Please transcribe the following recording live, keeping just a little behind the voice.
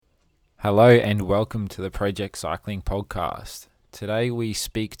Hello and welcome to the Project Cycling Podcast. Today we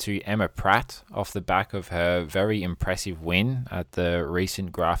speak to Emma Pratt off the back of her very impressive win at the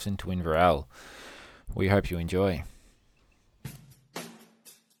recent Grafton to Inverell. We hope you enjoy.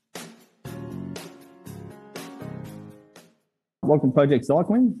 Welcome to Project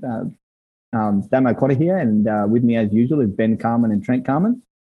Cycling. Damo Cotter here, and with me as usual is Ben Carman and Trent Carman.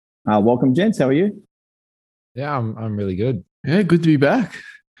 Welcome, gents. How are you? Yeah, I'm really good. Yeah, good to be back.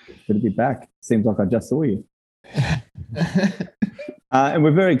 Good to be back. Seems like I just saw you. And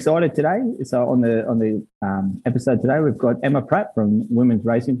we're very excited today. So on the episode today, we've got Emma Pratt from Women's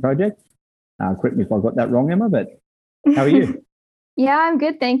Racing Project. Correct me if I got that wrong, Emma, but how are you? Yeah, I'm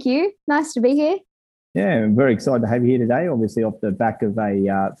good, thank you. Nice to be here. Yeah, I'm very excited to have you here today, obviously off the back of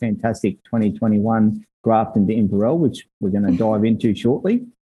a fantastic 2021 Grafton to Inverell, which we're going to dive into shortly.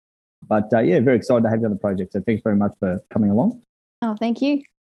 But yeah, very excited to have you on the project. So thanks very much for coming along. Oh, thank you.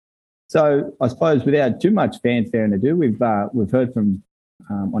 So I suppose without too much fanfare and ado, we've heard from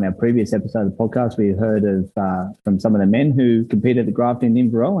on our previous episode of the podcast, we heard of from some of the men who competed at the Grafton in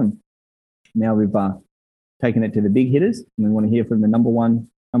Inverell, and now we've taken it to the big hitters, and we want to hear from the number one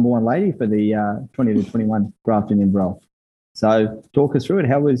lady for the 20 to 21 Grafton in Inverell. So talk us through it.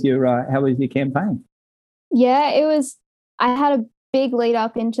 How was your campaign? Yeah, it was. I had a big lead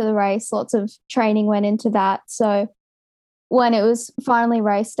up into the race. Lots of training went into that. So when it was finally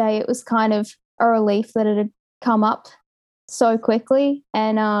race day, it was kind of a relief that it had come up so quickly.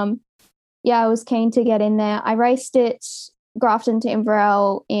 And yeah, I was keen to get in there. I raced it Grafton to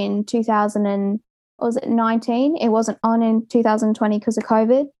Inverell in 2019. It wasn't on in 2020 because of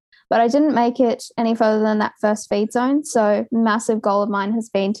COVID, but I didn't make it any further than that first feed zone. So massive goal of mine has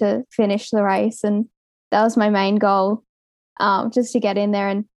been to finish the race, and that was my main goal, just to get in there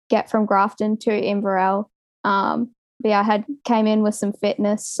and get from Grafton to Inverell. But yeah, I came in with some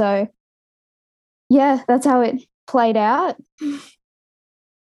fitness, so yeah, that's how it played out.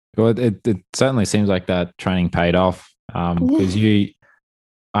 Well, it certainly seems like that training paid off because you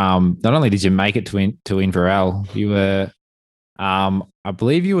not only did you make it to Inverell, you were I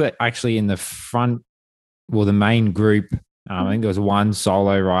believe you were actually in the front, well, the main group. I think there was one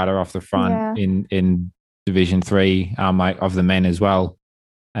solo rider off the front in Division 3 of the men as well,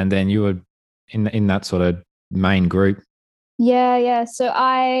 and then you were in that sort of main group. Yeah. So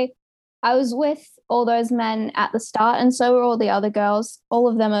I was with all those men at the start, and so were all the other girls. All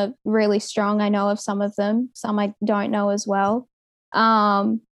of them are really strong. I know of some of them, some I don't know as well.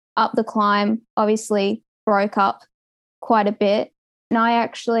 Up the climb, obviously broke up quite a bit. And I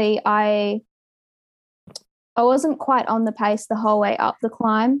wasn't quite on the pace the whole way up the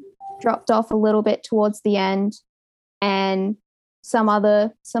climb, dropped off a little bit towards the end, and some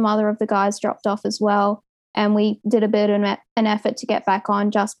other of the guys dropped off as well. And we did a bit of an effort to get back on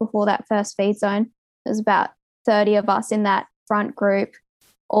just before that first feed zone. There's about 30 of us in that front group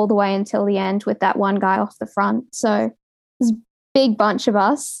all the way until the end with that one guy off the front. So there's a big bunch of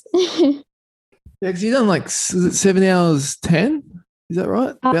us. Yeah, because you done like 7 hours 10. Is that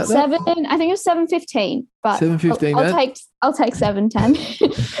right? About 7. I think it was 7:15. But 7:15. I'll take 7:10.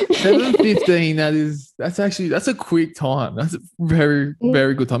 7:15. That's a quick time. That's a very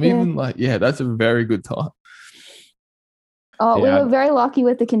very good time. Even that's a very good time. Oh, we were very lucky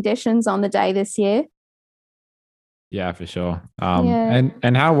with the conditions on the day this year. Yeah, for sure.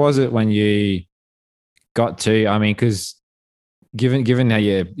 And how was it when you got to? I mean, because given how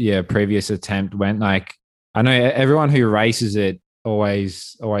your previous attempt went, like I know everyone who races it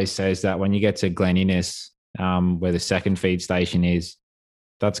always says that when you get to Glen Innes, where the second feed station is,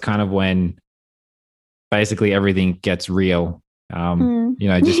 that's kind of when basically everything gets real. You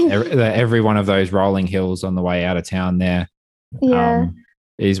know, just every one of those rolling hills on the way out of town there.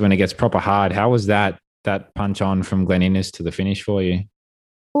 Is when it gets proper hard. How was that punch on from Glen Innes to the finish for you?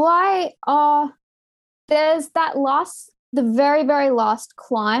 There's the very, very last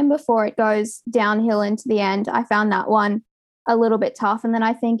climb before it goes downhill into the end. I found that one a little bit tough. And then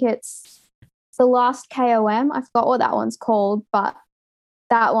I think it's the last KOM. I forgot what that one's called, but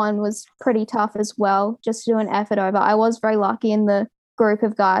that one was pretty tough as well, just to do an effort over. I was very lucky in the group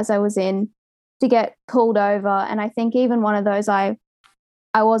of guys I was in to get pulled over. And I think even one of those, I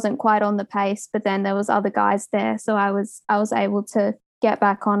wasn't quite on the pace, but then there was other guys there. So I was able to get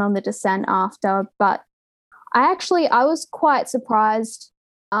back on the descent after. But I was quite surprised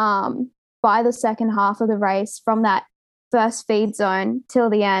by the second half of the race from that first feed zone till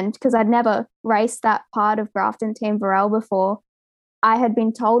the end, because I'd never raced that part of Grafton to Inverell before. I had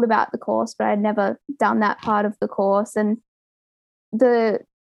been told about the course, but I'd never done that part of the course. And the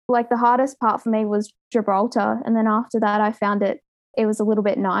hardest part for me was Gibraltar. And then after that, I found it it was a little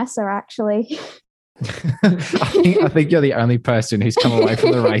bit nicer actually. I think you're the only person who's come away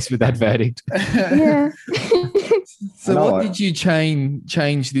from the race with that verdict. Yeah. So what did you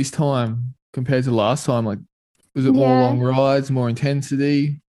change this time compared to last time? Like, was it more long rides, more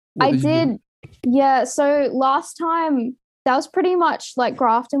intensity? I did. Yeah. So last time that was pretty much like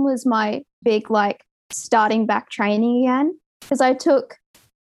Grafton was my big like starting back training again, because I took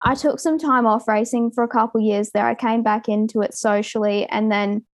some time off racing for a couple years there. I came back into it socially, and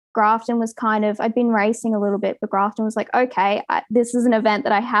then Grafton was kind of, I'd been racing a little bit, but Grafton was like, okay, this is an event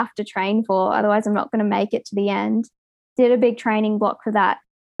that I have to train for. Otherwise, I'm not going to make it to the end. Did a big training block for that.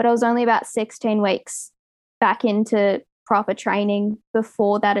 But I was only about 16 weeks back into proper training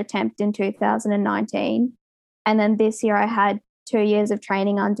before that attempt in 2019. And then this year I had 2 years of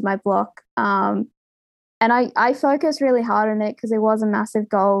training under my block. And I focused really hard on it because it was a massive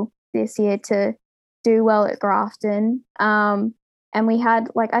goal this year to do well at Grafton. And we had,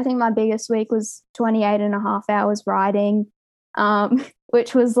 like, I think my biggest week was 28 and a half hours riding,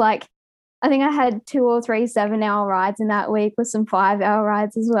 which was like, I think I had 2 or 3 7-hour rides in that week with some 5-hour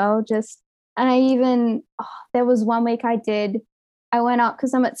rides as well. And I even, there was one week I went up,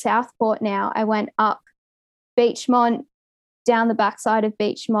 because I'm at Southport now, I went up Beechmont, down the backside of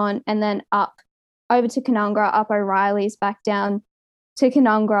Beechmont, and then up over to Canungra, up O'Reilly's, back down to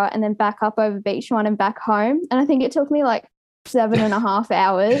Canungra, and then back up over Beechmont and back home. And I think it took me like 7.5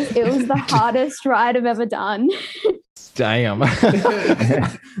 hours. It was the hardest ride I've ever done. Damn. I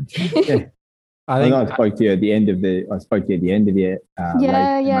spoke to you at the end of the race,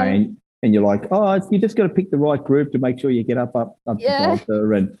 and you're like, you just got to pick the right group to make sure you get up to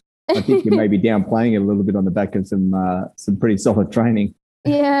Delta. And I think you may be downplaying it a little bit on the back of some pretty solid training.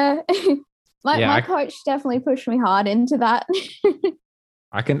 Yeah. My coach definitely pushed me hard into that.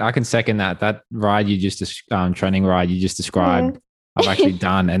 I can second that ride you just training ride you just described. I've actually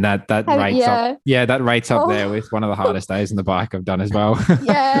done, and that rates up. Yeah, that rates up there with one of the hardest days on the bike I've done as well.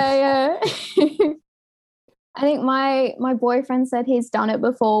 Yeah. I think my boyfriend said he's done it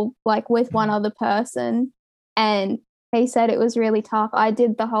before, like with one other person, and he said it was really tough. I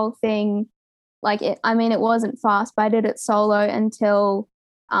did the whole thing, it wasn't fast, but I did it solo until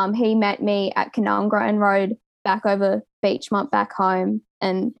he met me at Canungra and rode back over Beechmont back home.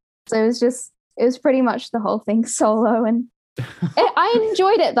 And so it was pretty much the whole thing solo. And I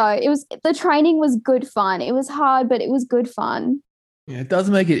enjoyed it though. The training was good fun. It was hard, but it was good fun. Yeah, it does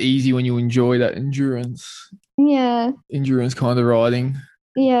make it easy when you enjoy that endurance. Yeah. Endurance kind of riding.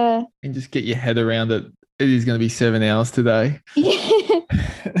 Yeah. And just get your head around it. It is going to be 7 hours today. Yeah.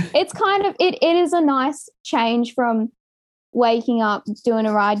 It's kind of, it is a nice change from waking up, doing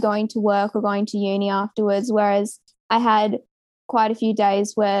a ride, going to work or going to uni afterwards. Whereas I had quite a few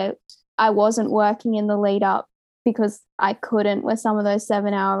days where I wasn't working in the lead up because I couldn't with some of those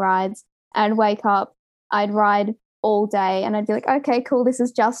 7-hour rides. I'd wake up, I'd ride all day, and I'd be like, okay, cool, this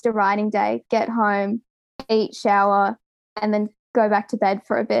is just a riding day. Get home, eat, shower, and then go back to bed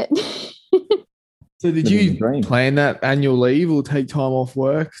for a bit. So did you plan that annual leave or take time off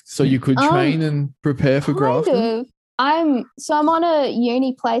work so you could train and prepare for Grafton? I'm on a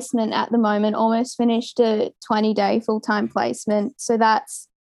uni placement at the moment, almost finished a 20-day full-time placement. So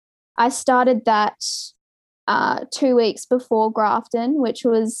I started that 2 weeks before Grafton, which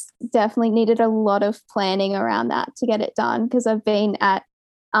was definitely needed a lot of planning around that to get it done, because I've been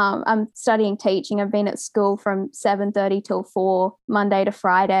I'm studying teaching. I've been at school from 7:30 till 4, Monday to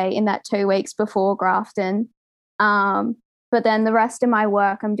Friday, in that 2 weeks before Grafton. But then the rest of my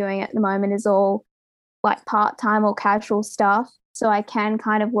work I'm doing at the moment is all like part-time or casual stuff. So I can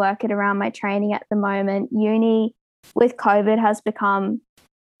kind of work it around my training at the moment. Uni with COVID has become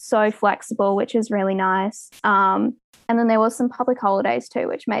so flexible, which is really nice. And then there was some public holidays too,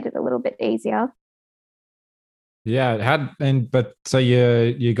 which made it a little bit easier. Yeah, so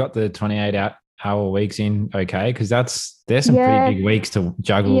you got the 28-hour weeks in, okay? Because there's some pretty big weeks to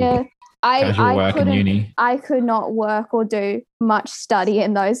juggle. Yeah, casual work and uni. I could not work or do much study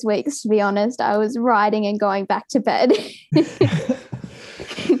in those weeks, to be honest. I was riding and going back to bed.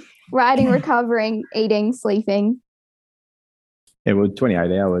 Riding, recovering, eating, sleeping. Yeah, well,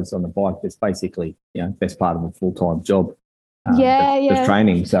 28 hours on the bike is basically, best part of a full-time job. Just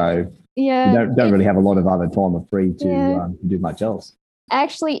training. So you don't really have a lot of other time or free to do much else.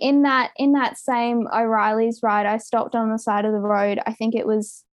 Actually, in that same O'Reilly's ride, I stopped on the side of the road. I think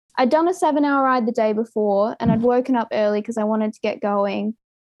I'd done a 7-hour ride the day before, and I'd woken up early because I wanted to get going.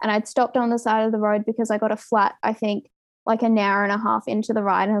 And I'd stopped on the side of the road because I got a flat, I think, like an hour and a half into the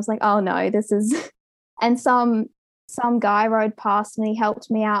ride. And I was like, oh no, this is... And some guy rode past and he helped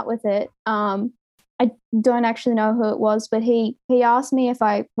me out with it. And I don't actually know who it was, but he asked me if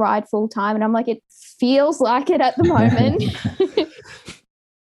I ride full time, and I'm like, it feels like it at the moment.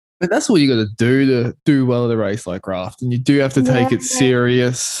 But that's what you got to do well at a race like Grafton. You do have to take it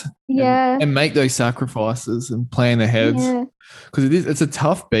serious, and make those sacrifices and plan ahead, because it's a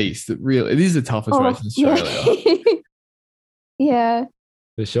tough beast. It is the toughest race in Australia. Yeah,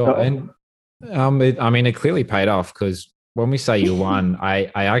 for sure. And it clearly paid off, because when we say you won, I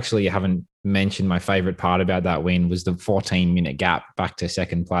actually haven't mentioned my favorite part about that win was the 14-minute gap back to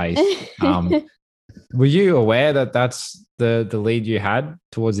second place. Were you aware that that's the lead you had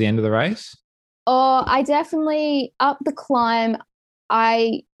towards the end of the race? Oh, I definitely, up the climb,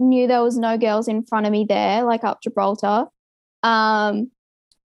 I knew there was no girls in front of me there, like up Gibraltar. And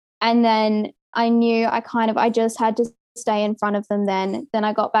then I knew I just had to stay in front of them then. Then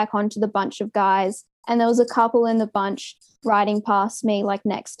I got back onto the bunch of guys, and there was a couple in the bunch riding past me, like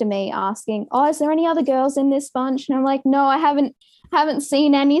next to me, asking, "Oh, is there any other girls in this bunch?" And I'm like, "No, I haven't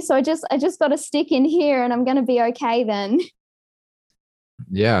seen any, so I just got to stick in here, and I'm going to be okay then."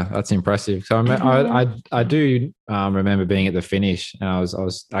 Yeah, that's impressive. So I do remember being at the finish, and I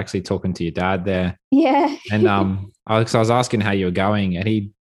was actually talking to your dad there. Yeah. And I was asking how you were going, and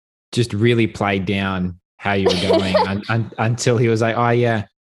he just really played down how you were going until he was like, "Oh yeah,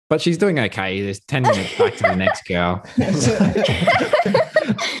 but she's doing okay. There's 10 minutes back to the next girl."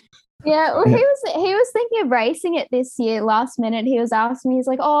 Yeah, well, he was thinking of racing it this year. Last minute, he was asking me, he's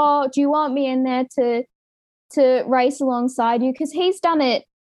like, "Oh, do you want me in there to race alongside you?" Because he's done it,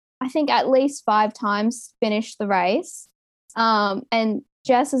 I think, at least 5 times, finished the race. And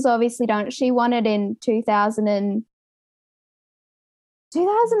Jess has obviously done it. She won it in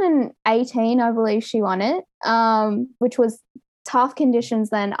 2018, I believe she won it, which was tough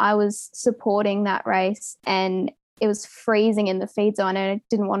conditions then. I was supporting that race, and it was freezing in the feed zone, and I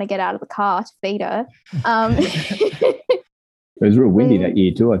didn't want to get out of the car to feed her. It was real windy that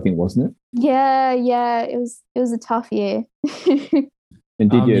year too, I think, wasn't it? Yeah. It was a tough year.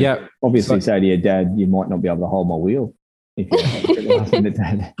 And did you obviously say to your dad, "You might not be able to hold my wheel"? If you last minute,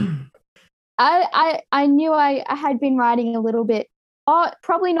 Dad. I knew I had been riding a little bit.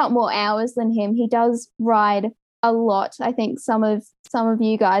 Probably not more hours than him. He does ride a lot. I think some of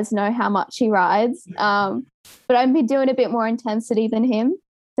you guys know how much he rides. But I've been doing a bit more intensity than him,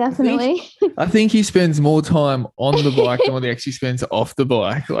 definitely. I think he spends more time on the bike than what he actually spends off the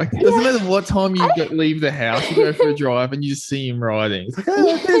bike. Like, it doesn't matter what time you leave the house, you go for a drive, and you just see him riding. It's like,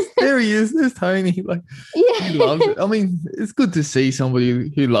 oh, there he is. There's Tony. Like, he loves it. I mean, it's good to see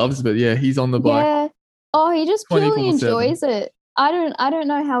somebody who loves it, but yeah, he's on the bike. Yeah. Oh, he just purely enjoys it. I don't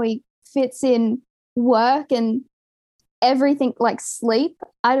know how he fits in work and everything, like sleep.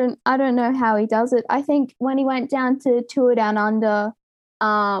 I don't know how he does it. I think when he went down to Tour Down Under,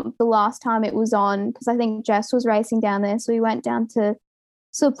 the last time it was on, because I think Jess was racing down there, so he went down to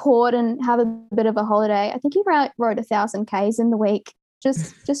support and have a bit of a holiday. I think he rode 1,000 Ks in the week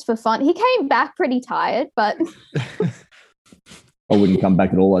just for fun. He came back pretty tired, but I wouldn't come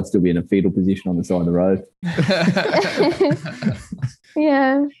back at all. I'd still be in a fetal position on the side of the road.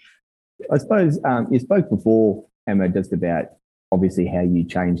 Yeah. I suppose you spoke before, Emma, just about obviously how you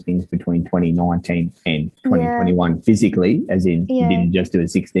changed things between 2019 and 2021 physically, as in you didn't just do a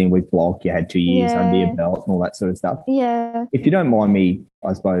 16-week block, you had 2 years under your belt and all that sort of stuff. Yeah. If you don't mind me,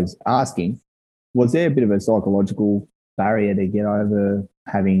 I suppose, asking, was there a bit of a psychological barrier to get over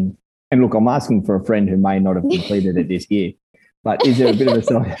having, and look, I'm asking for a friend who may not have completed it this year, but is there a bit of a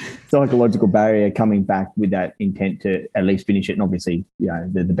psychological barrier coming back with that intent to at least finish it? And obviously, you know,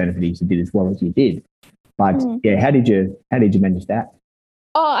 the benefit is you did as well as you did. But how did you manage that?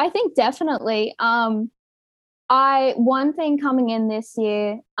 Oh, I think definitely. One thing coming in this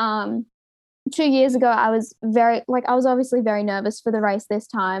year, 2 years ago, I was obviously very nervous for the race this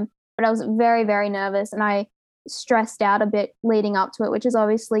time, but I was very, very nervous, and I stressed out a bit leading up to it, which is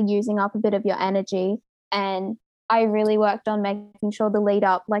obviously using up a bit of your energy. And I really worked on making sure the lead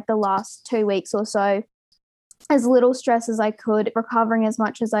up, like the last 2 weeks or so, as little stress as I could, recovering as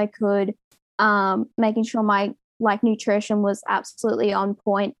much as I could, making sure my nutrition was absolutely on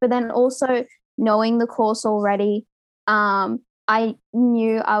point. But then also knowing the course already, I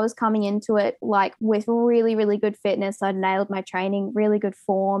knew I was coming into it with really, really good fitness. I'd nailed my training, really good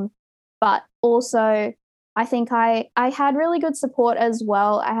form. But also I think I had really good support as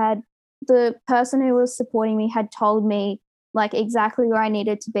well. I had the person who was supporting me had told me exactly where I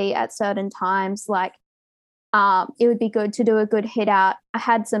needed to be at certain times. It would be good to do a good hit out. I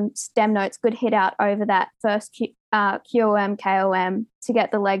had some stem notes, good hit out over that first QOM, KOM to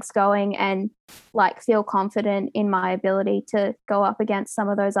get the legs going and feel confident in my ability to go up against some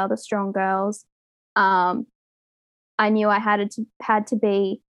of those other strong girls. I knew I had to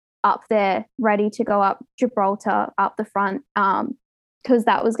be up there ready to go up Gibraltar up the front, because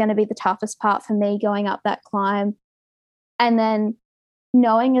that was going to be the toughest part for me, going up that climb. And then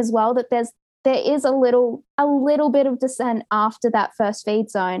knowing as well that there is a little bit of descent after that first feed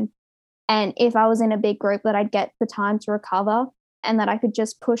zone, and if I was in a big group, that I'd get the time to recover and that I could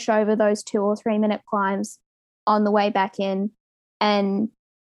just push over those 2 or 3 minute climbs on the way back in. And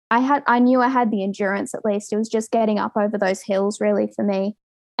I knew I had the endurance. At least it was just getting up over those hills really for me,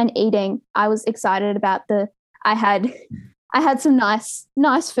 and eating. I was excited about I had some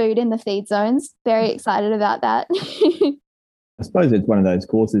nice food in the feed zones. Very excited about that. I suppose it's one of those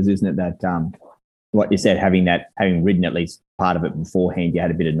courses, isn't it, that what you said, having ridden at least part of it beforehand, you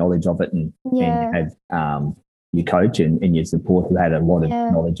had a bit of knowledge of it, and you had your coach and your support who had a lot of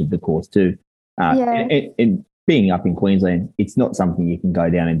knowledge of the course too. And being up in Queensland, it's not something you can go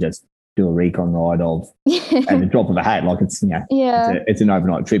down and just do a recon ride of at the drop of a hat. Like it's an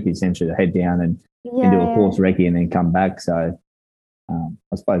overnight trip essentially, to head down and do a course recce and then come back. So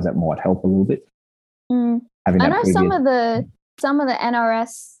I suppose that might help a little bit. I know some of the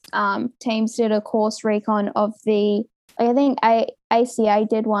NRS teams did a course recon of I think ACA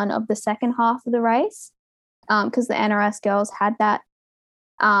did one of the second half of the race, because the NRS girls had that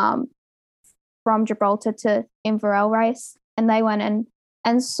from Gibraltar to Inverell race, and they went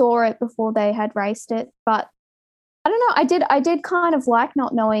and saw it before they had raced it. But I don't know, I did kind of like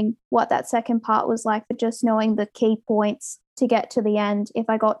not knowing what that second part was like, but just knowing the key points to get to the end. If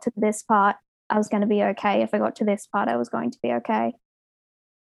I got to this part, I was going to be okay. If I got to this part, I was going to be okay.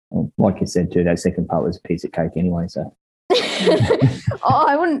 Well, like you said too, that second part was a piece of cake anyway, so. Oh,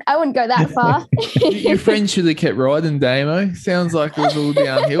 I wouldn't go that far. Your friend should have kept riding, Damo. Sounds like it was all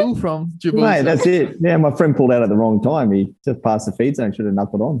downhill from Gibraltar. Mate, that's it. Yeah, my friend pulled out at the wrong time. He just passed the feed zone, should have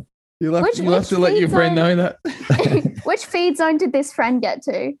knuckled on. You'll have to let your friend know that. Which feed zone did this friend get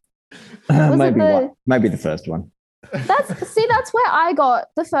to? Maybe the first one. That's where I got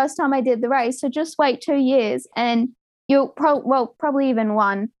the first time I did the race. So just wait 2 years, and you'll probably even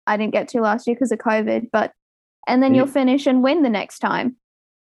one. I didn't get to last year because of COVID, and then you'll finish and win the next time.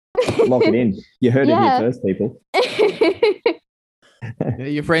 Lock it in. You heard it here first, people.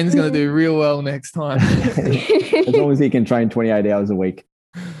 Your friend's going to do real well next time. As long as he can train 28 hours a week.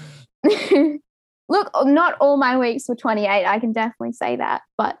 Look, not all my weeks were 28. I can definitely say that,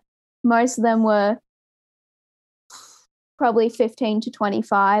 but most of them were probably 15 to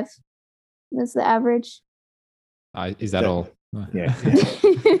 25 was the average. Is that all? Yeah. Just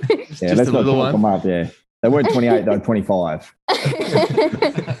let's a not little talk one. them up. Yeah, they weren't 28; they were 25.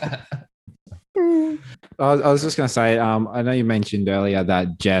 I was just going to say, I know you mentioned earlier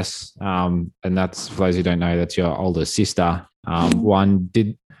that Jess, and that's for those who don't know, that's your older sister.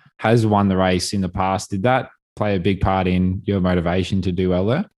 Has won the race in the past. Did that play a big part in your motivation to do well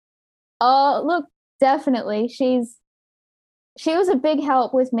there? Oh, look, definitely. She was a big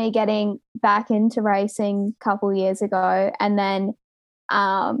help with me getting back into racing a couple of years ago. And then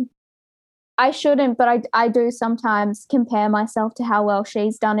I shouldn't, but I do sometimes compare myself to how well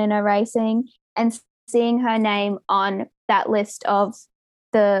she's done in her racing, and seeing her name on that list of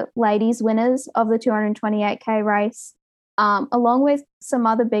the ladies winners of the 228K race, along with some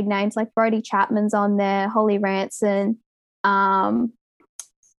other big names like Brodie Chapman's on there, Holly Ranson, I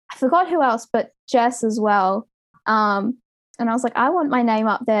forgot who else, but Jess as well. And I was like, I want my name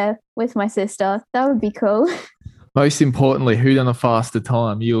up there with my sister. That would be cool. Most importantly, who done a faster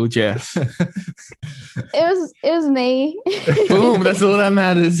time? You or Jess? It was me. Boom, that's all that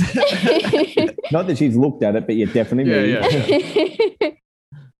matters. Not that she's looked at it, but you're definitely me. Yeah.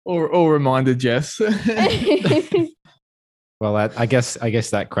 Or reminded Jess. Well, I guess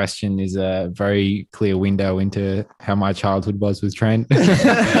that question is a very clear window into how my childhood was with Trent.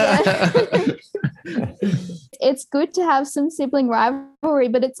 It's good to have some sibling rivalry,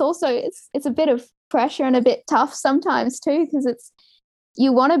 but it's also it's a bit of pressure and a bit tough sometimes too, because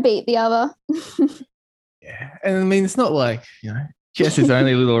you want to beat the other. Yeah, and I mean, it's not like, Jess is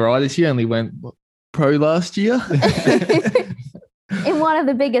only a little rider. She only went pro last year. In one of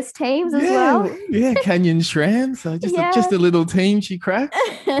the biggest teams as well. Yeah, Canyon SRAM. So just a little team she cracked.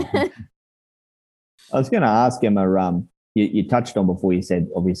 I was going to ask Emma, you touched on before, you said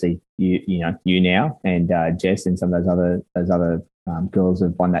obviously you now and Jess and some of those other girls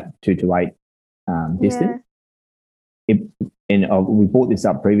have won that 2 to 8 distance. We brought this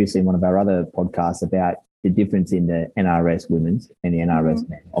up previously in one of our other podcasts about the difference in the NRS women's and the NRS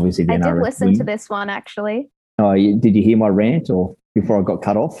men. Obviously, the I NRS did listen women. to this one actually. Oh, did you hear my rant or before I got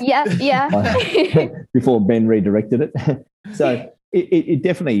cut off? Yeah. Before Ben redirected it. So it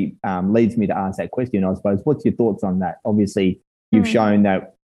definitely leads me to ask that question, I suppose. What's your thoughts on that? Obviously, you've shown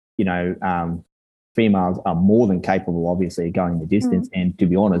that, females are more than capable, obviously, of going the distance and, to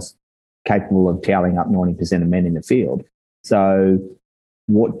be honest, capable of toweling up 90% of men in the field. So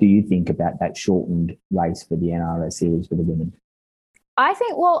what do you think about that shortened race for the NRS series for the women? I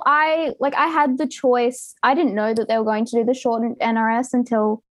think, well, I had the choice. I didn't know that they were going to do the shortened NRS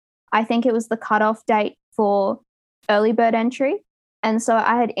until I think it was the cutoff date for early bird entry. And so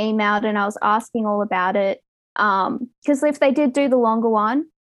I had emailed and I was asking all about it. Because if they did do the longer one,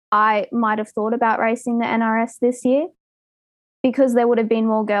 I might have thought about racing the NRS this year because there would have been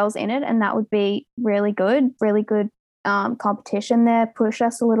more girls in it, and that would be really good competition there, push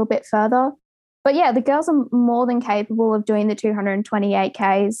us a little bit further. But yeah, the girls are more than capable of doing the 228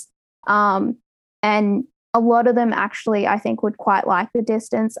 Ks. And a lot of them actually, I think, would quite like the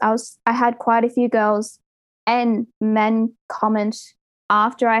distance. I had quite a few girls and men comment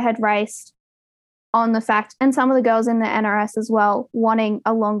after I had raced on the fact, and some of the girls in the NRS as well, wanting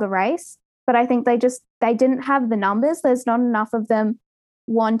a longer race. But I think they didn't have the numbers. There's not enough of them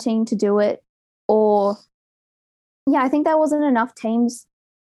wanting to do it. Or, yeah, I think there wasn't enough teams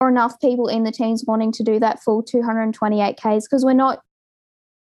or enough people in the teams wanting to do that full 228 Ks because we're not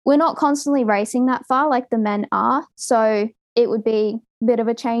constantly racing that far like the men are. So it would be a bit of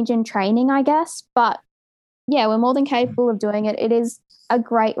a change in training, I guess. But yeah, we're more than capable of doing it. It is a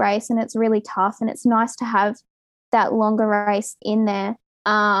great race and it's really tough, and it's nice to have that longer race in there.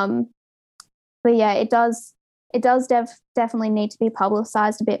 But yeah, it does definitely need to be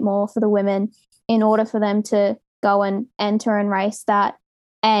publicized a bit more for the women in order for them to go and enter and race that,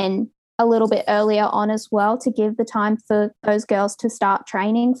 and a little bit earlier on as well to give the time for those girls to start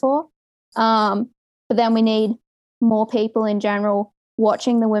training for. But then we need more people in general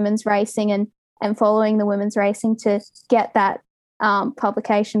watching the women's racing and following the women's racing to get that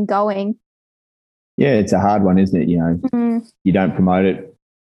publication going. Yeah, it's a hard one, isn't it? You don't promote it,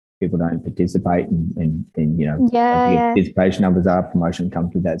 people don't participate, and participation numbers are, promotion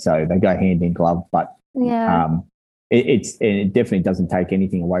comes with that. So they go hand in glove. But it definitely doesn't take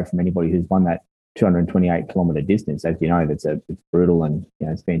anything away from anybody who's won that 228 kilometre distance. As you know, it's brutal, and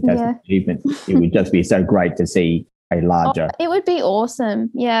it's fantastic achievement. It would just be so great to see a larger. It would be awesome,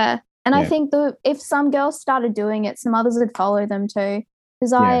 yeah. And I think if some girls started doing it, some others would follow them too.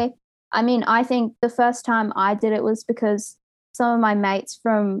 Because I think the first time I did it was because some of my mates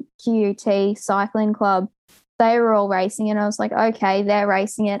from QUT Cycling Club, they were all racing, and I was like, okay, they're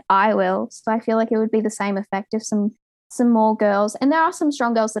racing it, I will. So I feel like it would be the same effect if some more girls, and there are some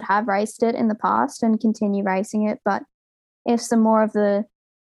strong girls that have raced it in the past and continue racing it, but if some more of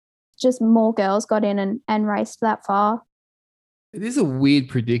more girls got in and raced that far. It is a weird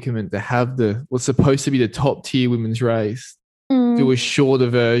predicament to have what's supposed to be the top tier women's race do a shorter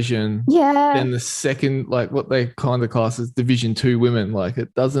version than the second, like what they kind of class as Division 2 women. Like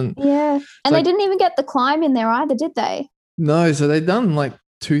it doesn't. Yeah. And they didn't even get the climb in there either, did they? No. So they've done like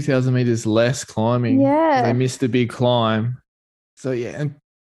 2,000 meters less climbing. Yeah. They missed a big climb. So and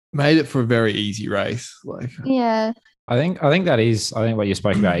made it for a very easy race. I think what you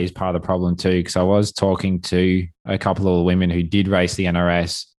spoke about is part of the problem too, because I was talking to a couple of women who did race the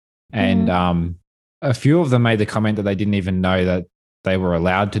NRS, and a few of them made the comment that they didn't even know that they were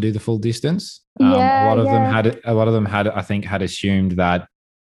allowed to do the full distance. A lot of them had assumed that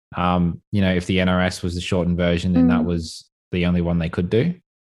if the NRS was the shortened version, then that was the only one they could do.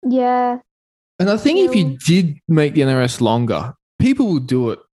 Yeah. And I think if you did make the NRS longer, people would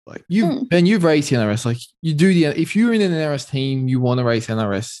do it. Like you've raced the NRS. Like you do if you're in an NRS team, you want to race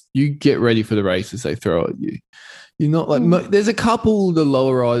NRS, you get ready for the races they throw at you. You're not like there's a couple the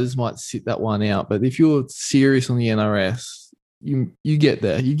lower riders might sit that one out, but if you're serious on the NRS, you get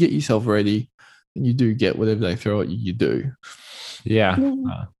there, you get yourself ready, and you do get whatever they throw at you. You do. Yeah,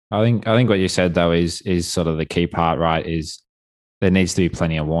 I think what you said though is sort of the key part, right? Is there needs to be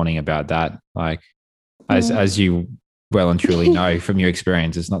plenty of warning about that. Like as you well and truly know from your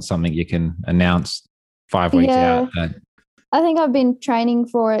experience, it's not something you can announce 5 weeks out. I think I've been training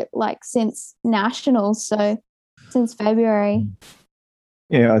for it like since nationals, so since February.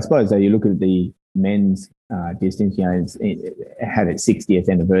 Yeah, I suppose though you look at the men's distance, it had its 60th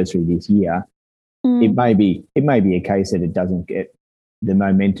anniversary this year. It may be a case that it doesn't get the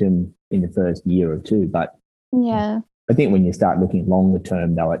momentum in the first year or two, but I think when you start looking longer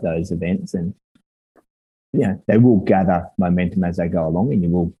term though at those events, and they will gather momentum as they go along, and you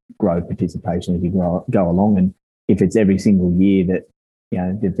will grow participation as you go along. And if it's every single year that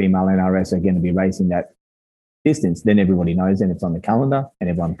the female NRS are going to be racing that distance, then everybody knows, and it's on the calendar, and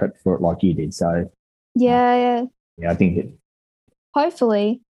everyone prepped for it like you did. So I think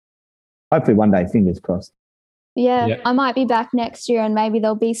hopefully. Hopefully one day, fingers crossed. Yeah, I might be back next year, and maybe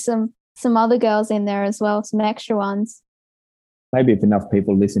there'll be some other girls in there as well, some extra ones. Maybe if enough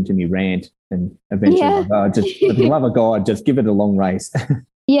people listen to me rant, and eventually, just for the love of God, just give it a long race.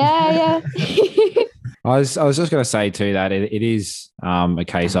 Yeah. I was just going to say too that it is a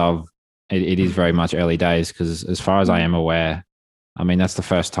case of it is very much early days, because as far as I am aware, I mean, that's the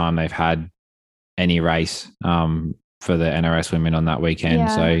first time they've had any race for the NRS women on that weekend.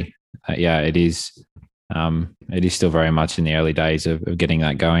 Yeah. So it is still very much in the early days of getting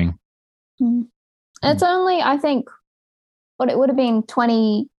that going. It's only, I think, what it would have been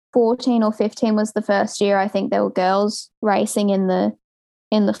 2014 or 15 was the first year I think there were girls racing in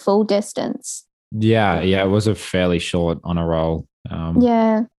the full distance. Yeah, it was a fairly short on a roll.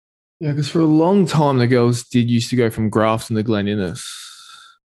 Yeah, because for a long time the girls used to go from Grafton to Glen Innes.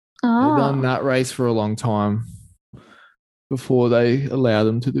 They've done that race for a long time before they allow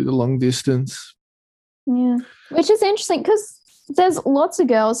them to do the long distance. Yeah, which is interesting because there's lots of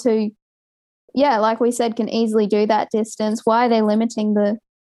girls who, like we said, can easily do that distance. Why are they limiting the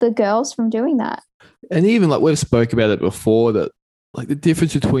girls from doing that? And even like we've spoke about it before, that like the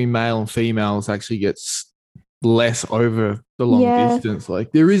difference between male and females actually gets less over the long distance.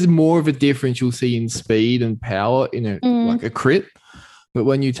 Like there is more of a difference you'll see in speed and power in like a crit, but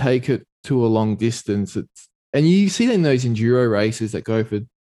when you take it to a long distance, and you see that in those enduro races that go for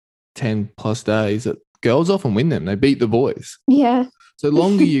 10 plus days, that girls often win them. They beat the boys. Yeah. So the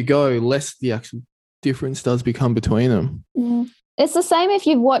longer you go, less the actual difference does become between them. Yeah. It's the same if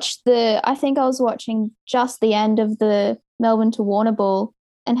you've watched I think I was watching just the end of the Melbourne to Warrnambool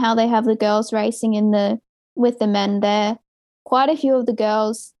and how they have the girls racing with the men there. Quite a few of the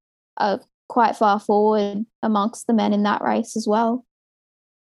girls are quite far forward amongst the men in that race as well.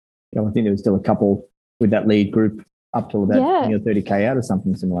 Yeah, I think there was still a couple with that lead group up to about 30k out or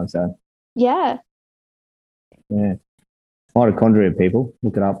something similar. So yeah. Mitochondria, people,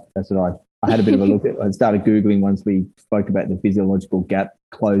 look it up. That's what I had a bit of a look at. I started Googling once we spoke about the physiological gap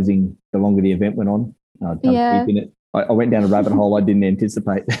closing the longer the event went on. Keeping it. I went down a rabbit hole I didn't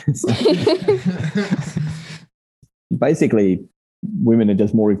anticipate. Basically, women are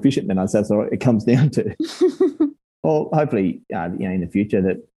just more efficient than us. That's what it comes down to. Well, hopefully, in the future,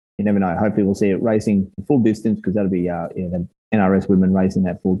 that you never know. Hopefully, we'll see it racing full distance, because that'll be the NRS women racing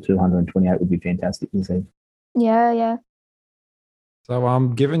that full 228 would be fantastic to see. Yeah. So,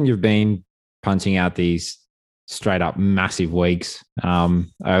 given you've been punching out these straight up massive weeks over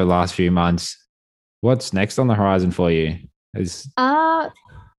the last few months, what's next on the horizon for you?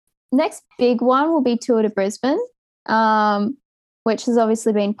 Next big one will be Tour de Brisbane, which has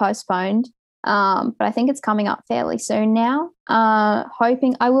obviously been postponed, but I think it's coming up fairly soon now.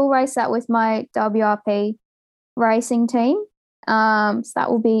 Hoping I will race that with my WRP racing team. So that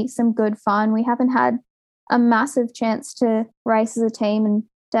will be some good fun. We haven't had a massive chance to race as a team, and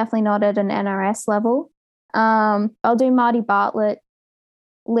definitely not at an NRS level. I'll do Marty Bartlett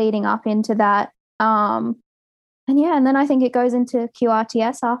leading up into that. And then I think it goes into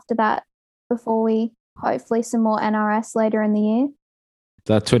QRTS after that before we hopefully some more NRS later in the year.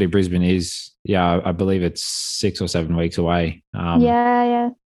 That Tour de Brisbane is, I believe it's 6 or 7 weeks away.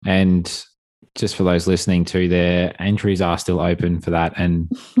 Yeah. And just for those listening too, their entries are still open for that,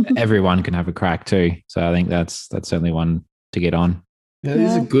 and everyone can have a crack too. So I think that's certainly one to get on. Yeah, it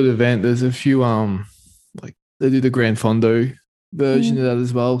is a good event. There's a few like they do the Grand Fondo version of that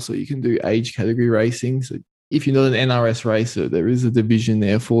as well, so you can do age category racing. So if you're not an NRS racer, there is a division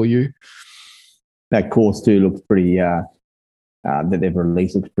there for you. That course too looks pretty. That they've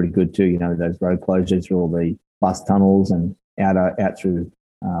released looks pretty good too. Those road closures through all the bus tunnels and out through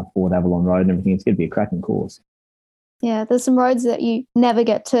Fort Avalon Road and everything. It's going to be a cracking course. Yeah, there's some roads that you never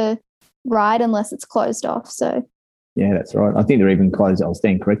get to ride unless it's closed off. So yeah, that's right. I think they're even closed. I'll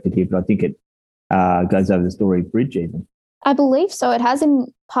stand corrected here, but I think it goes over the Story Bridge even. I believe so. It has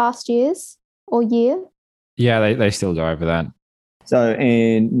in past years or year. Yeah, they still go over that. So,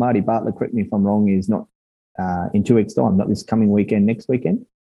 and Marty Bartlett, correct me if I'm wrong, is not in 2 weeks' time, not this coming weekend, next weekend?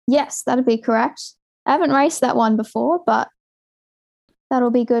 Yes, that'd be correct. I haven't raced that one before, but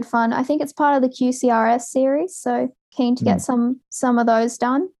that'll be good fun. I think it's part of the QCRS series, so keen to get some of those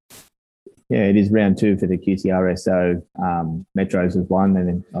done. Yeah, it is round 2 for the QCRS. So Metros is one, and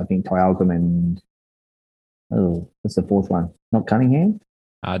then I think Tyalgum and what's the fourth one? Not Cunningham?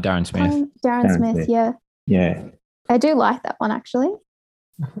 Darren Smith. Darren Smith, yeah. Yeah. I do like that one actually.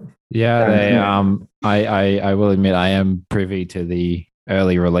 Yeah, I will admit I am privy to the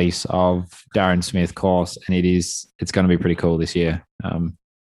early release of Darren Smith course, and it's going to be pretty cool this year.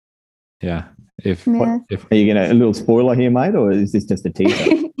 If Yeah. Are you going to a little spoiler here, mate, or is this just a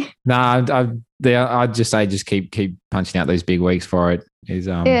teaser? I'd just say just keep punching out those big weeks for it.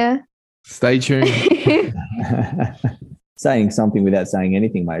 Yeah. Stay tuned. Saying something without saying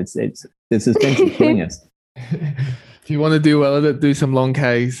anything, mate. It's the suspense is killing us. If you want to do well at it, do some long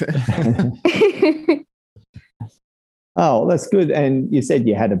Ks. Oh, that's good. And you said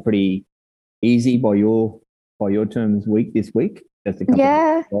you had a pretty easy by your terms week this week. Just a couple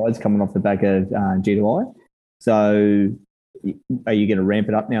of rides coming off the back of G2I. So are you going to ramp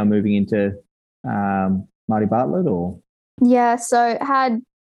it up now moving into Marty Bartlett or? Yeah, so had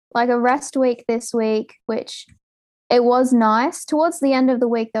like a rest week this week, which it was nice. Towards the end of the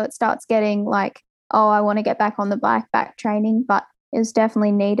week, though, it starts getting like, oh, I want to get back on the bike, back training, but it was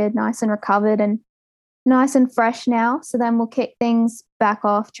definitely needed, nice and recovered and nice and fresh now. So then we'll kick things back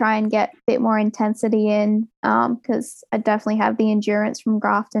off, try and get a bit more intensity in because I definitely have the endurance from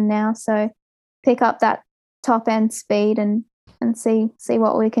Grafton now. So pick up that top end speed and see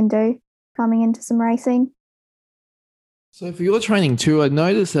what we can do coming into some racing. So for your training too, I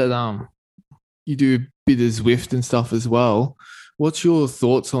noticed that you do a bit of Zwift and stuff as well. What's your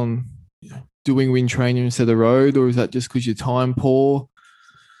thoughts on doing wind training instead of road, or is that just because you're time poor?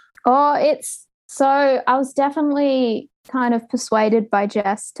 Oh, so I was definitely kind of persuaded by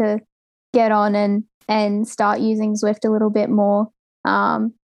Jess to get on and start using Zwift a little bit more,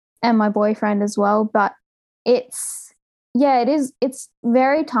 and my boyfriend as well. But it's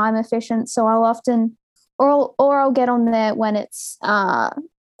very time efficient. So I'll often, or I'll get on there when it's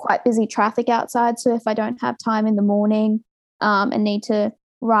quite busy traffic outside. So if I don't have time in the morning and need to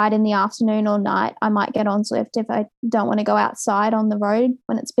ride in the afternoon or night, I might get on Zwift if I don't want to go outside on the road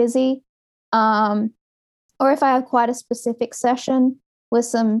when it's busy. Or if I have quite a specific session with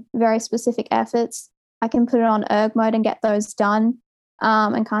some very specific efforts, I can put it on erg mode and get those done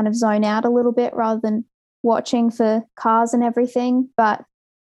and kind of zone out a little bit rather than watching for cars and everything. But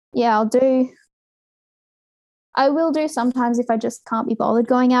yeah, I will do sometimes if I just can't be bothered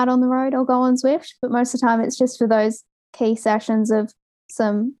going out on the road, I'll go on Zwift. But most of the time it's just for those key sessions of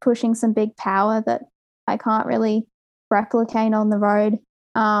pushing some big power that I can't really replicate on the road.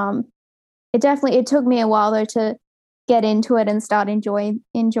 It took me a while though to get into it and start enjoying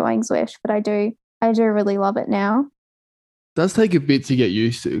Zwift, but I do really love it now. It does take a bit to get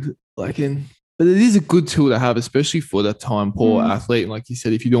used to, but it is a good tool to have, especially for the time poor athlete. And like you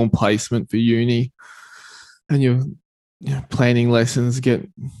said, if you're doing placement for uni and you're planning lessons, get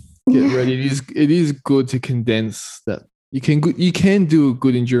ready. It is good to condense that. You can do a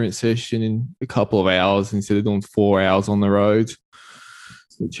good endurance session in a couple of hours instead of doing 4 hours on the road.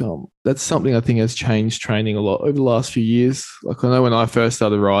 Which that's something I think has changed training a lot over the last few years. Like I know when I first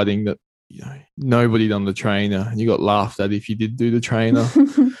started riding that nobody done the trainer and you got laughed at if you did do the trainer.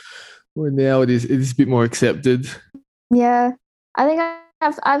 Where now it is a bit more accepted. Yeah, I think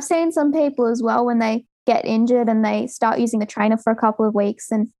I've seen some people as well when they get injured and they start using the trainer for a couple of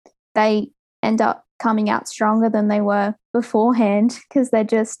weeks and they end up coming out stronger than they were beforehand because they're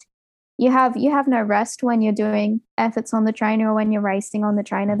just you have no rest when you're doing efforts on the trainer or when you're racing on the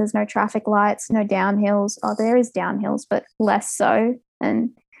trainer. There's no traffic lights, no downhills. Oh, there is downhills, but less so,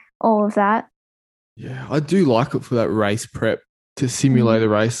 and all of that. Yeah, I do like it for that race prep to simulate a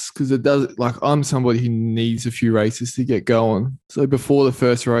race because it does. Like I'm somebody who needs a few races to get going. So before the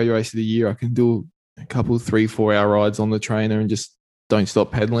first road race of the year, I can do a couple 3-4 hour rides on the trainer and just don't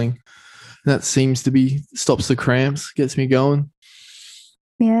stop pedaling. That seems to stops the cramps, gets me going.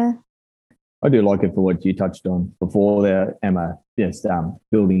 Yeah. I do like it for what you touched on before there, Emma, just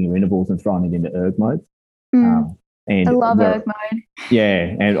building your intervals and throwing it into erg mode. And I love erg mode.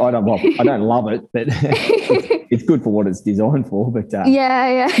 Yeah, and I don't love it, but it's good for what it's designed for. But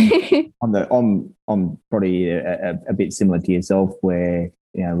yeah. I'm probably a bit similar to yourself, where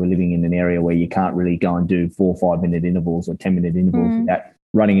we're living in an area where you can't really go and do 4 or 5 minute intervals or 10-minute intervals without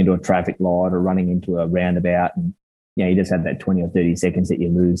running into a traffic light or running into a roundabout, and you just have that 20 or 30 seconds that you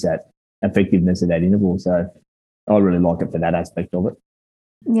lose that effectiveness of that interval. So I really like it for that aspect of it.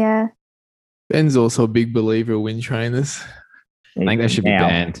 Yeah. Ben's also a big believer of wind trainers. I think they should be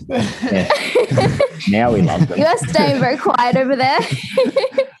banned. Yeah. Now we love them. You're staying very quiet over there.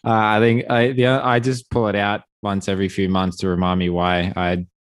 I think I just pull it out once every few months to remind me why I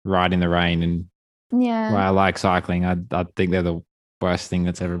ride in the rain and why I like cycling. I think they're the worst thing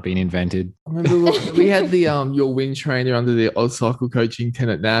that's ever been invented. I remember we had the your wind trainer under the Oz Cycle Coaching 10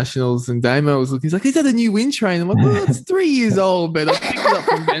 at Nationals, and Damo was looking. He's like, "Is that a new wind trainer?" I'm like, "Well, it's 3 years old, but I picked it up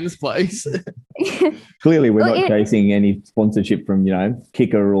from Ben's place." Clearly, we're not chasing any sponsorship from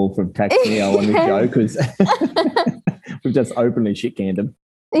Kicker or from Tax Neo on this show because we've just openly shit canned them.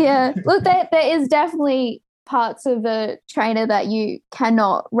 Yeah. Look, there is definitely parts of a trainer that you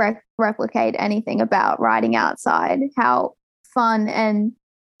cannot replicate anything about riding outside. How fun and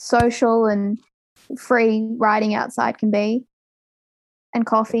social and free riding outside can be, and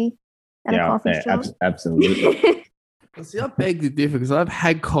coffee at a coffee shop. Absolutely. See, I beg to differ because I've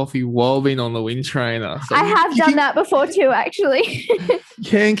had coffee while being on the wind trainer. So I have done that before too, actually.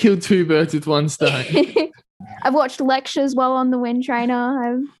 Can kill two birds with one stone. I've watched lectures while on the wind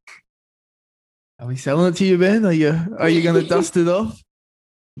trainer. Are we selling it to you, Ben? Are you going to dust it off?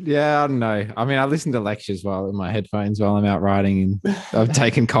 Yeah, I don't know. I mean, I listen to lectures while in my headphones while I'm out riding, and I've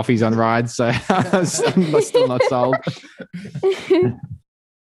taken coffees on rides, so I'm still not sold.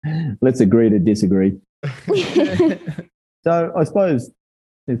 Let's agree to disagree. So I suppose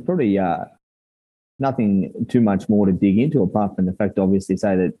there's probably nothing too much more to dig into apart from the fact, obviously,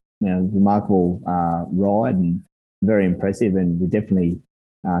 say that remarkable ride and very impressive, and we definitely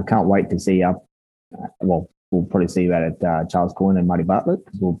can't wait to see you up. We'll probably see you out at Charles Corner and Muddy Bartlett.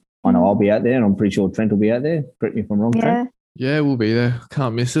 I know I'll be out there, and I'm pretty sure Trent will be out there. Correct me if I'm wrong, Trent. Yeah, we'll be there.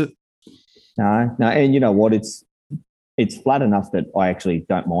 Can't miss it. No, and you know what? It's flat enough that I actually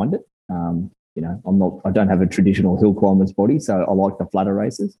don't mind it. I don't have a traditional hill climber's body, so I like the flatter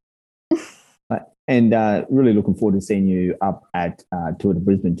races. And really looking forward to seeing you up at Tour de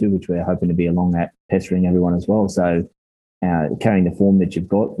Brisbane too, which we're hoping to be along that, pestering everyone as well. So carrying the form that you've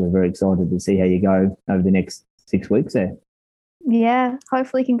got, we're very excited to see how you go over the next 6 weeks there. Yeah,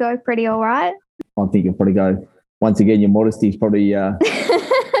 hopefully can go pretty all right. I think you'll probably go, once again, your modesty's probably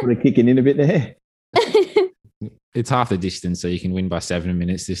kicking in a bit there. It's half the distance, so you can win by 7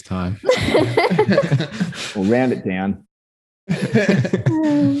 minutes this time. We'll round it down.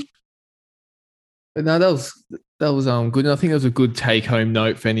 But no, that was good. And I think that was a good take home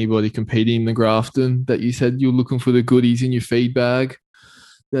note for anybody competing in the Grafton, that you said you're looking for the goodies in your feed bag.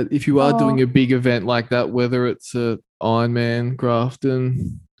 That if you are doing a big event like that, whether it's a Ironman,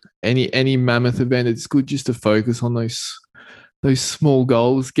 Grafton, any mammoth event, it's good just to focus on those small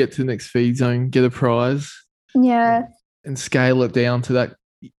goals, get to the next feed zone, get a prize. Yeah. And scale it down to that.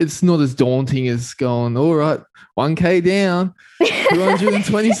 It's not as daunting as going, all right, 1K down,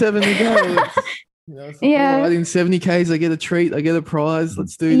 227 to go. All right, in 70 Ks, I get a treat, I get a prize.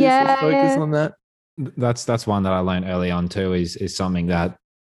 Let's do this. Let's focus on that. That's one that I learned early on too, is something that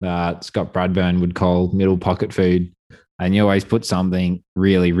Scott Bradburn would call middle pocket food. And you always put something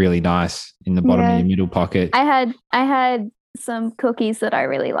really, really nice in the bottom of your middle pocket. I had some cookies that I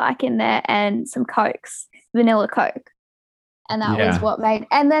really like in there and some Cokes, vanilla Coke. And that was what made,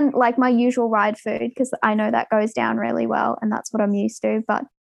 and then like my usual ride food, because I know that goes down really well and that's what I'm used to. But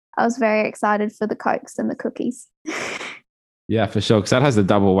I was very excited for the Cokes and the cookies. Yeah, for sure. Because that has the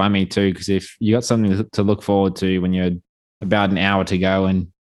double whammy too. Because if you got something to look forward to when you're about an hour to go, and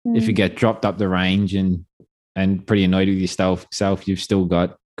if you get dropped up the range and pretty annoyed with yourself, you've still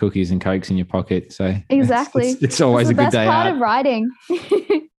got cookies and Cokes in your pocket. So exactly, it's always a good day out. That's part of riding.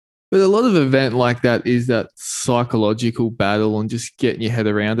 But a lot of event like that is that psychological battle and just getting your head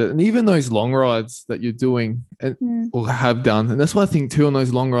around it. And even those long rides that you're doing or have done. And that's why I think too, on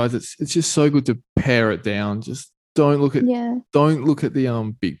those long rides, it's just so good to pare it down. Just don't look at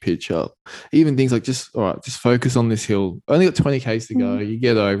the big picture. Even things like just focus on this hill. Only got 20 Ks to go. You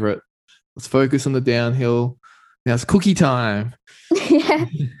get over it. Let's focus on the downhill. Now it's cookie time. Yeah.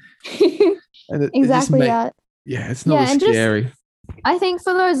 And exactly that. Yeah, it's not as scary. I think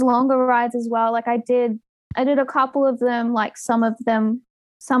for those longer rides as well, like I did a couple of them, like some of the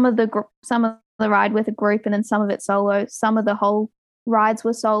ride with a group and then some of it solo. Some of the whole rides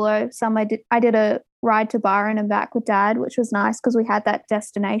were solo. Some I did a ride to Byron and back with Dad, which was nice because we had that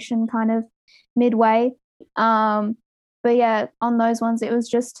destination kind of midway. But yeah, on those ones, it was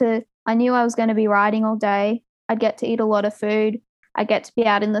just I knew I was going to be riding all day. I'd get to eat a lot of food. I'd get to be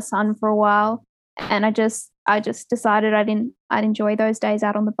out in the sun for a while. And I just decided I'd enjoy those days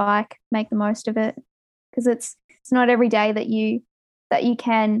out on the bike, make the most of it, because it's not every day that you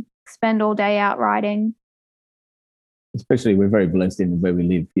can spend all day out riding. Especially, we're very blessed in where we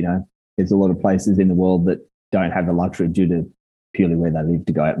live. You know, there's a lot of places in the world that don't have the luxury due to purely where they live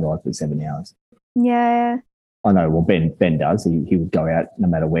to go out and ride for 7 hours. Yeah, I know. Well, Ben does. He would go out no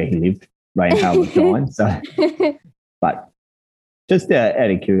matter where he lived, rain, hail, or shine. So, but. Just out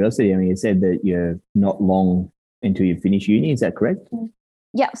of curiosity, I mean, you said that you're not long until you finish uni. Is that correct?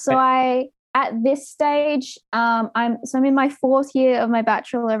 Yeah. So at this stage, I'm in my 4th year of my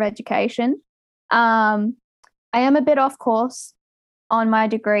Bachelor of Education. I am a bit off course on my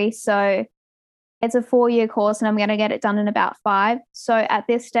degree, so it's a 4-year course, and I'm going to get it done in about 5. So at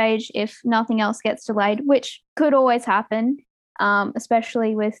this stage, if nothing else gets delayed, which could always happen,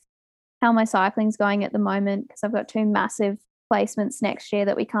 especially with how my cycling's going at the moment, because I've got 2 massive placements next year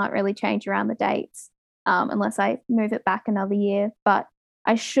that we can't really change around the dates unless I move it back another year. But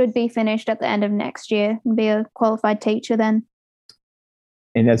I should be finished at the end of next year and be a qualified teacher then.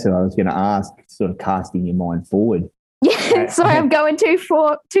 And that's what I was going to ask, sort of casting your mind forward. Yeah, sorry, I'm going too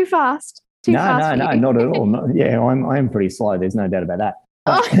fast. No, not at all. I am pretty slow. There's no doubt about that.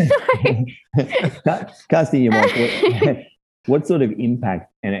 But casting your mind forward, what sort of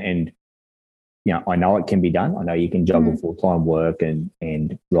impact and I know it can be done. I know you can juggle full-time work and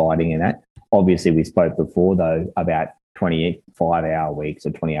writing and that. Obviously, we spoke before, though, about 25-hour weeks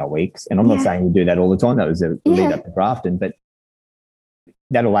or 20-hour weeks. And I'm not saying you do that all the time. That was a lead up to Grafton. But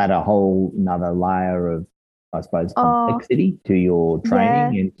that'll add a whole another layer of, I suppose, complexity to your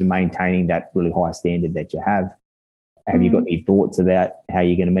training and to maintaining that really high standard that you have. Have you got any thoughts about how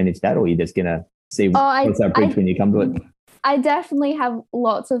you're going to manage that, or you're just going to see what's that bridge when you come to it? I definitely have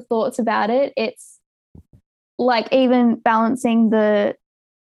lots of thoughts about it. It's like even balancing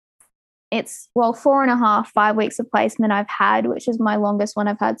 4.5, 5 weeks of placement I've had, which is my longest one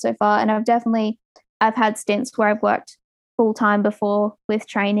I've had so far. And I've had stints where I've worked full time before with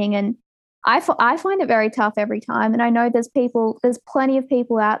training, and I find it very tough every time. And I know there's plenty of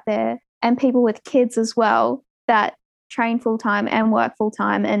people out there and people with kids as well that train full time and work full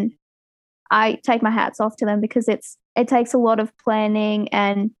time. And I take my hats off to them because it takes a lot of planning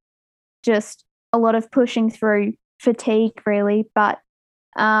and just a lot of pushing through fatigue, really. But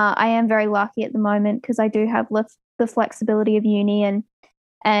I am very lucky at the moment because I do have the flexibility of uni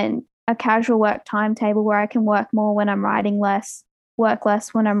and a casual work timetable where I can work more when I'm riding less, work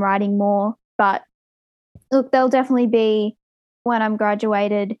less when I'm riding more. But look, there'll definitely be when I'm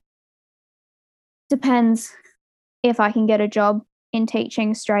graduated. Depends if I can get a job in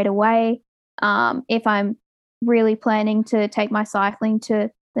teaching straight away. If I'm really planning to take my cycling to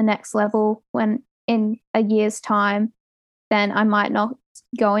the next level when in a year's time, then I might not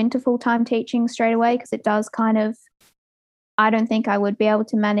go into full-time teaching straight away because it does I don't think I would be able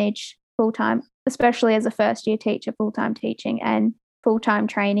to manage full-time, especially as a first-year teacher, full-time teaching and full-time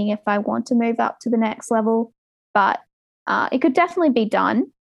training if I want to move up to the next level. But it could definitely be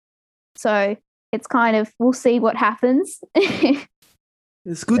done. So it's we'll see what happens.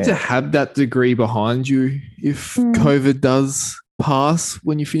 It's good to have that degree behind you if COVID does pass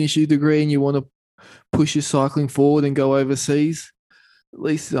when you finish your degree and you want to push your cycling forward and go overseas. At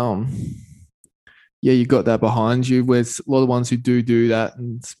least, you got that behind you. Whereas a lot of ones who do that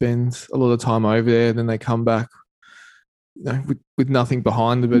and spend a lot of time over there, then they come back with nothing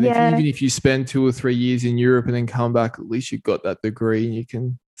behind them. But even if you spend 2 or 3 years in Europe and then come back, at least you've got that degree and you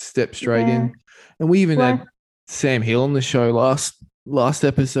can step straight in. And we even had Sam Hill on the show last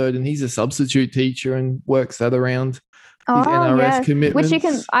episode, and he's a substitute teacher and works that around his NRS commitments. Which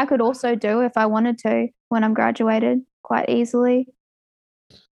I could also do if I wanted to when I'm graduated quite easily.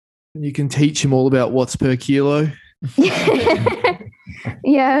 And you can teach him all about watts per kilo.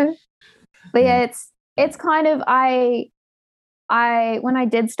 Yeah. But it's I when I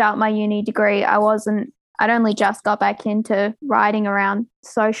did start my uni degree, I'd only just got back into riding around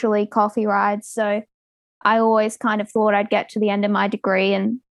socially, coffee rides. So I always kind of thought I'd get to the end of my degree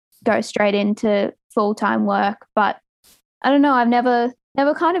and go straight into full-time work. But I don't know, I've never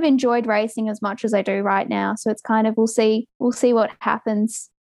kind of enjoyed racing as much as I do right now. So it's we'll see what happens.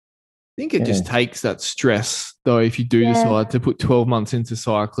 I think it just takes that stress, though, if you do decide to put 12 months into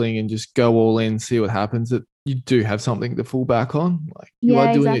cycling and just go all in, see what happens, that you do have something to fall back on. Like you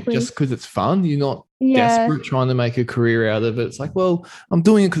are doing it just because it's fun. You're not desperate trying to make a career out of it. It's like, well, I'm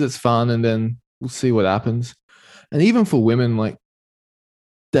doing it because it's fun, and then we'll see what happens. And even for women, like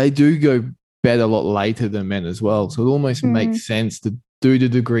they do go bed a lot later than men as well. So it almost makes sense to do the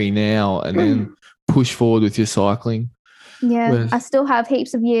degree now and then push forward with your cycling. Yeah, whereas, I still have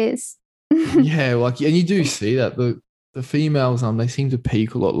heaps of years. And you do see that the females, they seem to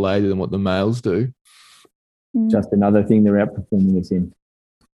peak a lot later than what the males do. Just another thing they're outperforming us in.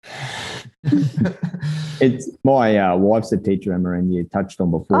 It's my wife's a teacher, Emma, and you touched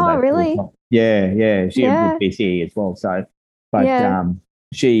on before. Oh, really? Yeah. She had BCE as well. So, but I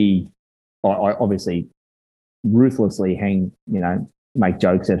obviously ruthlessly make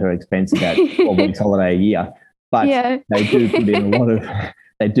jokes at her expense about 12 weeks holiday a year. But they do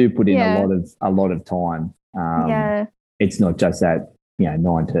put in a lot of time. It's not just that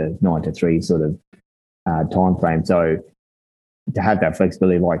 9 to 3 sort of time frame. So to have that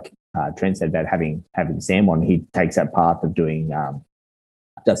flexibility, like Trent said about having Sam on, he takes that path of doing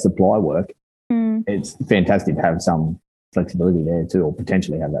just supply work. It's fantastic to have some flexibility there too, or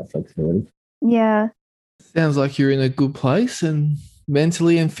potentially have that flexibility. Yeah. Sounds like you're in a good place and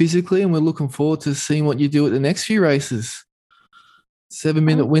mentally and physically, and we're looking forward to seeing what you do at the next few races.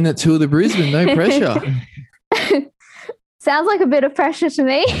 7-minute win at Tour de Brisbane, no pressure. Sounds like a bit of pressure to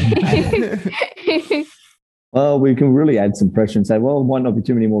me. Well, we can really add some pressure and say, well, might not be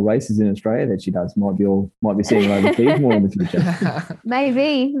too many more races in Australia that she does. Might be seeing her overseas more in the future.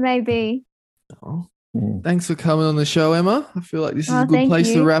 Maybe. Oh, Yeah. thanks for coming on the show, Emma. I feel like this is a good thank place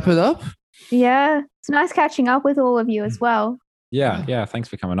to you. wrap it up. Yeah, it's nice catching up with all of you as well. Yeah. Thanks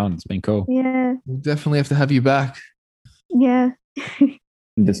for coming on. It's been cool. Yeah, We'll definitely have to have you back. yeah.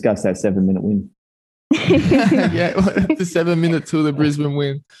 And discuss that 7-minute win. Yeah, the 7-minute Tour de Brisbane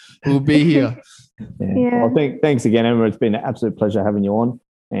win. We'll be here. Yeah. Well, thanks again, Emma. It's been an absolute pleasure having you on.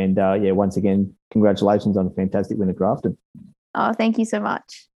 And once again, congratulations on a fantastic win at Grafton. Oh, thank you so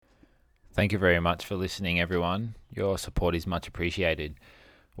much. Thank you very much for listening, everyone. Your support is much appreciated.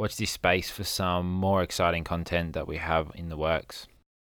 Watch this space for some more exciting content that we have in the works.